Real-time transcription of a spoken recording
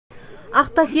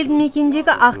Ақтас елді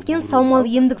мекендегі Ақкен саумал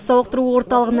емдік сауықтыру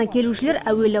орталығына келушілер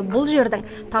әуелі бұл жердің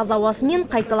таза ауасы мен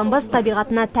қайталанбас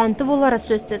табиғатына тәнті болары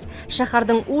сөзсіз.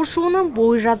 Шаһардың у-шуынан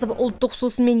бой жазып ұлттық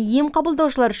сусымен ем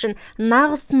қабылдаушылар үшін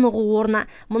нағыз тынығу орны.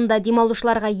 Мұнда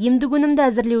демалушыларға емдік өнімді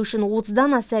әзірлеу үшін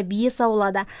 30-дан аса бие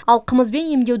сауылады. Ал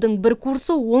қымызбен емдеудің бір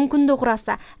курсы 10 күнді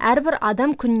құраса, әрбір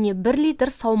адам күніне 1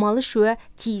 литр саумалы ішуі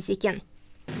тиіс екен.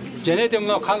 Және де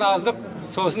мынау қан аздық,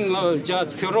 сосын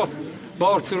цирроз,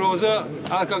 бауыр циррозы,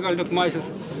 алкогольдік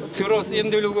майсыз цирроз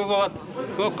емделуге болады,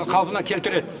 қалпына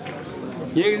келтіреді.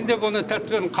 Негізінде бұны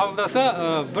тәртіппен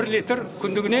қабылдаса, 1 литр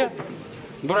күндігіне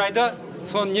 1 айда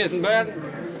соның несін бәрін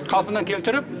қалпына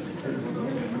келтіріп,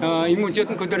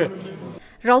 иммунитетін көтереді.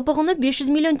 Жалпы құны 500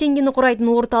 миллион теңгені құрайтын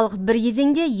орталық бір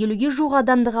кезеңде 50-ге жуық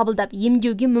адамды қабылдап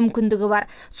емдеуге мүмкіндігі бар.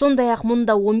 Сондай-ақ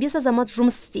мұнда 15 азамат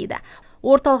жұмыс істейді.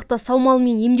 Орталықта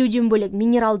саумалымен емдеуден бөлек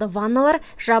минералды ванналар,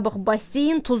 жабық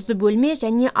бассейн, тұзды бөлме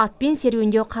және атпен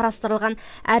серуендеу қарастырылған.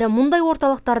 Әрі мұндай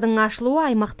орталықтардың ашылуы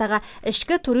аймақтағы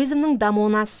ішкі туризмнің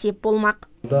дамуына сеп болмақ.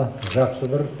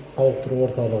 Жақсы бір сауықтыру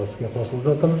орталығы іске қосылып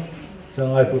жатыр.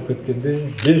 Жаңа айтылып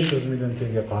кеткендей 500 миллион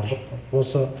теңге қаржы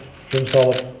осы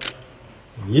жұмсалып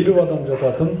 50 адам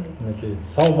жататын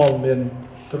саумалмен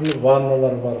түрлі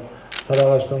ванналар бар.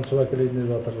 Сарыағаштан су әкелетін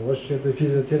жатыр. Осы жерде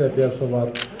физиотерапиясы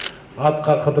бар.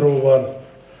 Атқа қыдыру бар.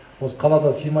 Осы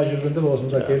қалада сыймай жүргендер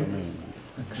осында келіп,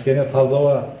 кішкене таза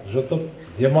ауа жұтып,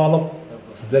 демалып,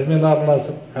 сіздермен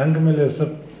араласып,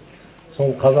 әңгімелесіп,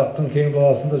 сол қазақтың кең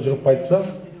даласында жүріп қайтса,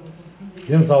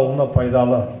 денсаулығына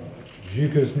пайдалы,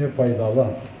 жүйкесіне пайдалы,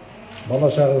 бала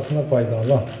шағасына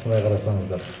пайдалы, былай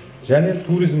қарасаңыздар. Және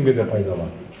туризмге де пайдалы.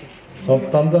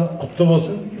 Сондықтан да құтты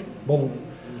болсын. Бұл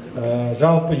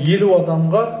жалпы 50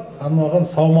 адамға арналған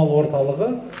саумал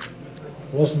орталығы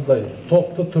осындай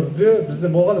топты түрде бізде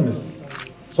болған емес.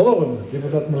 Солай ғой,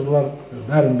 депутат мырзалар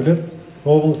бәрін біледі,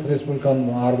 облыс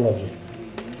республиканы аралап жүр.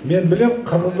 Мен білем,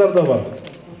 қырғыздарда бар.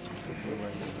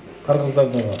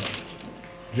 Қырғыздарда бар.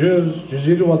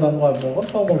 100-150 адамға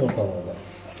болған саумал орталығы бар.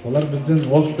 Олар бізден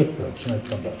озып кетті, шын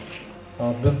айтқанда.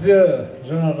 Бізде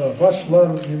жаңағы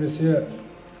басшылар немесе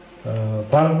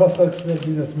тағы басқа кісілер,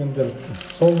 бизнесмендер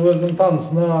сол өзінің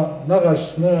танысына,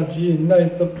 нағашысына, жиеніне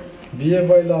айтып, бие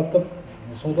байлатып,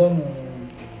 содан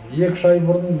 2 ай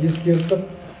бұрын ескертіп,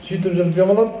 сөйтіп жүріп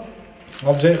демалады,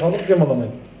 ал жай халық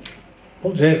демаламайды.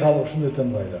 Бұл жай халық үшін өте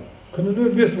ыңғайлы. Күніне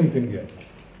 5000 теңге.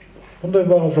 Бұндай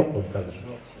баға жоқ қой қазір.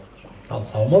 Ал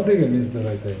саумал деген мен сіздерге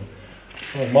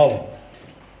айтайын. Мал,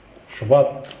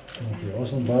 шұбат,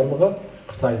 осының барлығы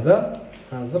Қытайда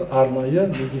қазір арнайы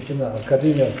медицина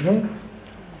академиясының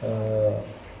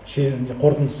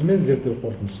қорытындысымен, зерттеу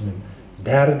қорытындысымен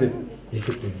дәрі деп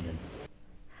есептелген.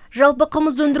 Жалпы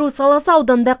қымыз өндіру саласы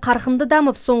ауданда қарқынды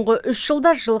дамып, соңғы 3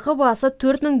 жылда жылқы басы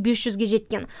 4500-ге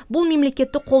жеткен. Бұл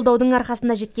мемлекеттік қолдаудың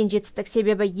арқасында жеткен жетістік.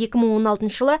 Себебі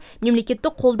 2016 жылы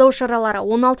мемлекеттік қолдау шаралары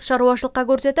 16 шаруашылыққа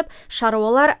көрсетіп,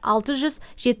 шаруалар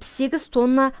 678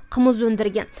 тонна қымыз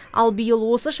өндірген. Ал биыл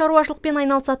осы шаруашылықпен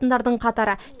айналысатындардың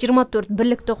қатары 24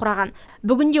 бірлікті құраған.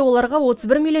 Бүгінде оларға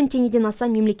 31 миллион теңгеден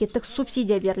аса мемлекеттік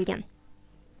субсидия берілген.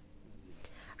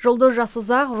 Жолдос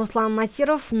Жасұзақ, Руслан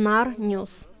Насиров, Нар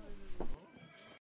Ньюс.